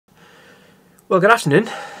Well, good afternoon,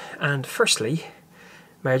 and firstly,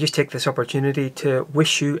 may I just take this opportunity to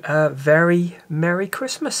wish you a very Merry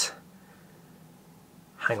Christmas.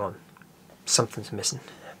 Hang on, something's missing.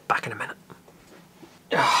 Back in a minute.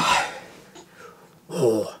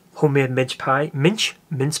 Oh, homemade mince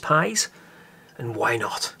pies, and why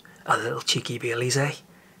not a little cheeky Baileys, eh?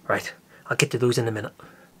 Right, I'll get to those in a minute.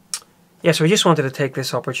 Yeah, so I just wanted to take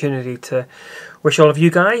this opportunity to wish all of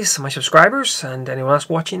you guys, my subscribers, and anyone else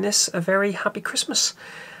watching this, a very happy Christmas.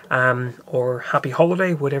 Or happy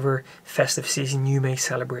holiday, whatever festive season you may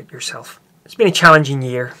celebrate yourself. It's been a challenging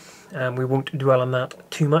year, and we won't dwell on that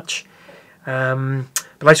too much. But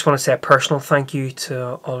I just want to say a personal thank you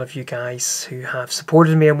to all of you guys who have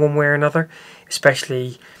supported me in one way or another,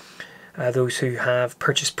 especially those who have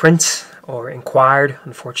purchased prints or inquired.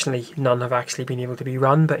 Unfortunately, none have actually been able to be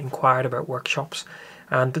run, but inquired about workshops.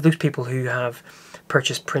 But those people who have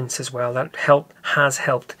purchased prints as well, that has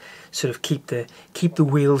helped sort of keep the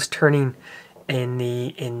wheels turning in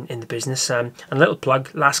the business. And a little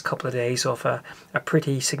plug: last couple of days of a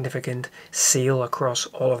pretty significant sale across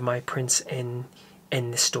all of my prints in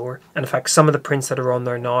the store. And in fact, some of the prints that are on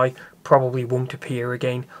there now probably won't appear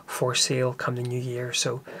again for sale come the new year.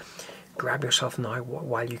 So grab yourself now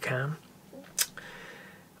while you can.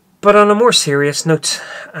 But on a more serious note,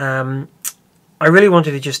 I really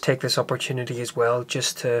wanted to just take this opportunity as well,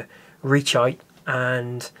 just to reach out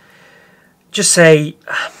and just say,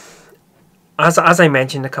 as I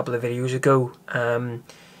mentioned a couple of videos ago,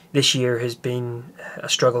 this year has been a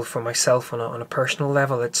struggle for myself on a personal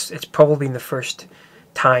level. It's probably been the first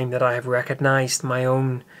time that I have recognised my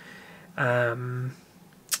own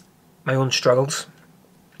struggles,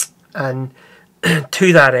 and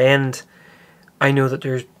to that end, I know that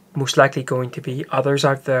there's most likely going to be others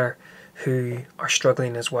out there who are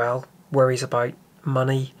struggling as well. Worries about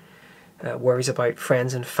money, worries about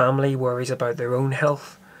friends and family, worries about their own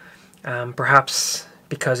health, perhaps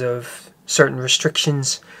because of certain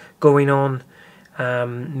restrictions going on,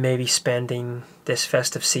 maybe spending this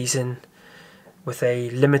festive season with a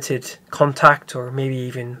limited contact, or maybe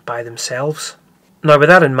even by themselves. Now, with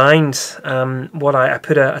that in mind, I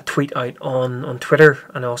put a tweet out on Twitter,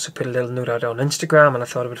 and I also put a little note out on Instagram, and I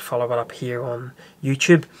thought I would follow it up here on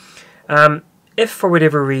YouTube. If for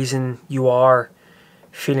whatever reason you are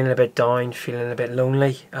feeling a bit down, feeling a bit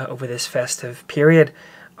lonely over this festive period,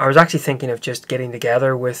 I was actually thinking of just getting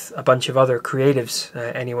together with a bunch of other creatives,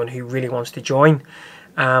 anyone who really wants to join,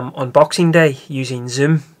 on Boxing Day using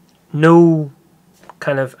Zoom. No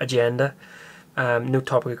kind of agenda, no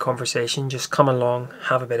topic of conversation, just come along,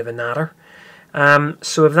 have a bit of a natter.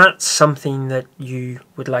 So if that's something that you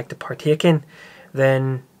would like to partake in,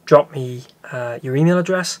 then drop me your email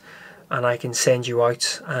address, and I can send you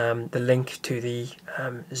out the link to the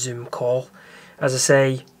Zoom call. As I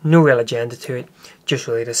say, no real agenda to it, just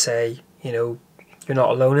really to say, you know, you're not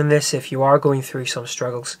alone in this if you are going through some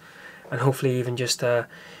struggles, and hopefully even just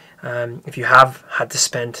if you have had to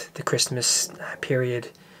spend the Christmas period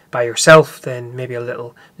by yourself, then maybe a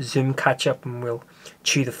little Zoom catch up and we'll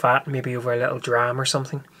chew the fat, maybe over a little dram or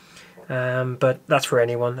something. But that's for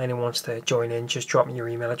anyone wants to join in. Just drop me your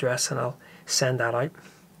email address and I'll send that out.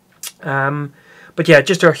 But yeah,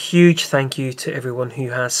 just a huge thank you to everyone who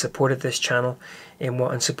has supported this channel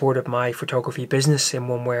and supported my photography business in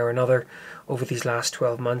one way or another over these last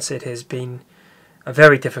 12 months. It has been a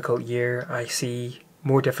very difficult year. I see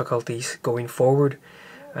more difficulties going forward,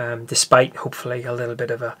 despite hopefully a little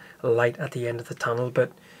bit of a light at the end of the tunnel.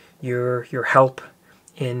 But your help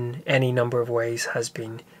in any number of ways has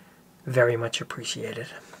been very much appreciated.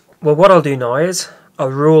 Well, what I'll do now is I'll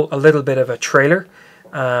roll a little bit of a trailer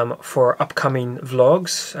for upcoming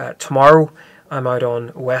vlogs. Tomorrow I'm out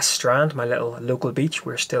on West Strand, my little local beach.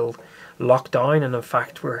 We're still locked down, and in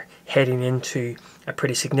fact we're heading into a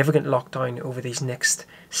pretty significant lockdown over these next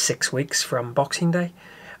 6 weeks from Boxing Day.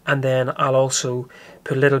 And then I'll also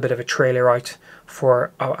put a little bit of a trailer out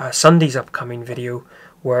for a Sunday's upcoming video,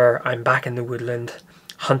 where I'm back in the woodland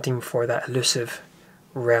hunting for that elusive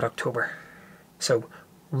Red October. So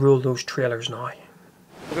roll those trailers now.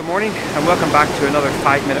 Good morning and welcome back to another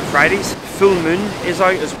 5 Minute Fridays. Full moon is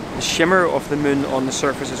out, as the shimmer of the moon on the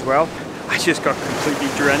surface as well. I just got completely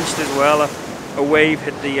drenched as well. A wave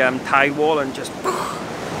hit the tide wall and just...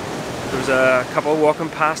 There was a couple walking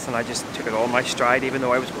past and I just took it all in my stride, even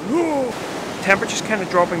though I was going, whoa! Temperature's kind of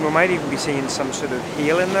dropping. We might even be seeing some sort of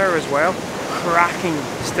hail in there as well. Cracking.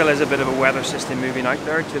 Still is a bit of a weather system moving out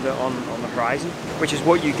there to the on the horizon, which is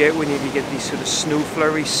what you get when you get these sort of snow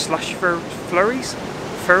flurries, slush flurries.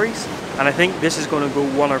 And I think this is going to go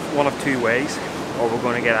one of two ways, or we're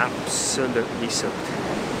going to get absolutely soaked.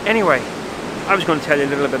 Anyway, I was going to tell you a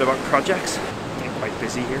little bit about projects.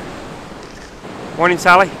 busy here. Morning,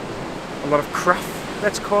 Sally. A lot of cruff,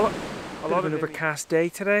 let's call it. A lot of an overcast day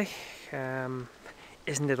today.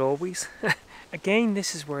 Isn't it always? Again,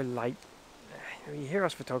 this is where light, you hear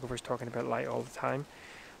us photographers talking about light all the time.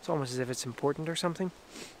 It's almost as if it's important or something.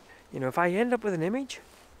 You know, if I end up with an image,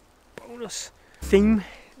 bonus. Theme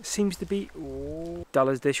seems to be dull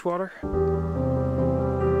as dishwater.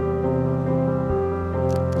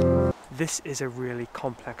 This is a really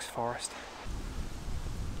complex forest.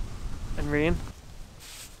 And rain.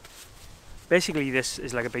 Basically this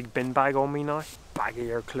is like a big bin bag on me now. Bag of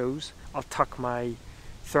your clothes. I'll tuck my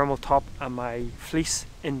thermal top and my fleece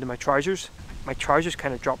into my trousers. My trousers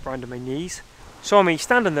kind of drop round to my knees. Saw me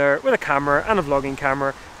standing there with a camera and a vlogging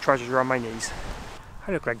camera, trousers around my knees.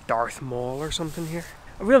 I look like Darth Maul or something here.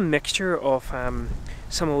 A real mixture of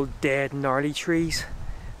some old dead gnarly trees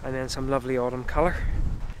and then some lovely autumn colour.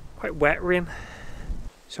 Quite wet rain.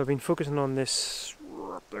 So I've been focusing on this,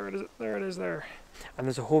 there it is there. And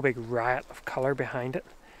there's a whole big riot of colour behind it.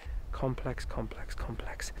 Complex, complex,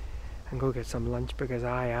 complex. And go get some lunch because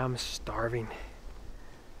I am starving.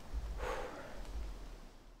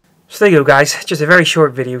 So there you go guys, just a very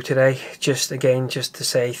short video today. Just to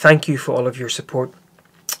say thank you for all of your support.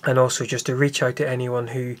 And also just to reach out to anyone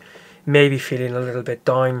who may be feeling a little bit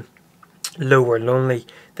down, low or lonely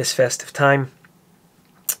this festive time.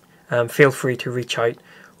 Feel free to reach out.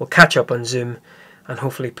 We'll catch up on Zoom and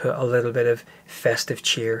hopefully put a little bit of festive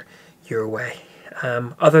cheer your way.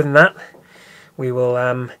 Other than that, we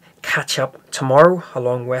will catch up tomorrow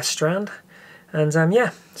along West Strand. And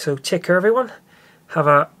yeah, so take care everyone. Have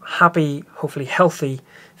a happy, hopefully healthy,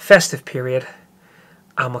 festive period.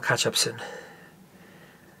 And we'll catch up soon.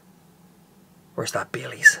 Where's that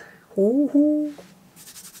Bailey's? Ooh.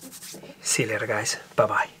 See you later guys. Bye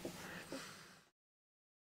bye.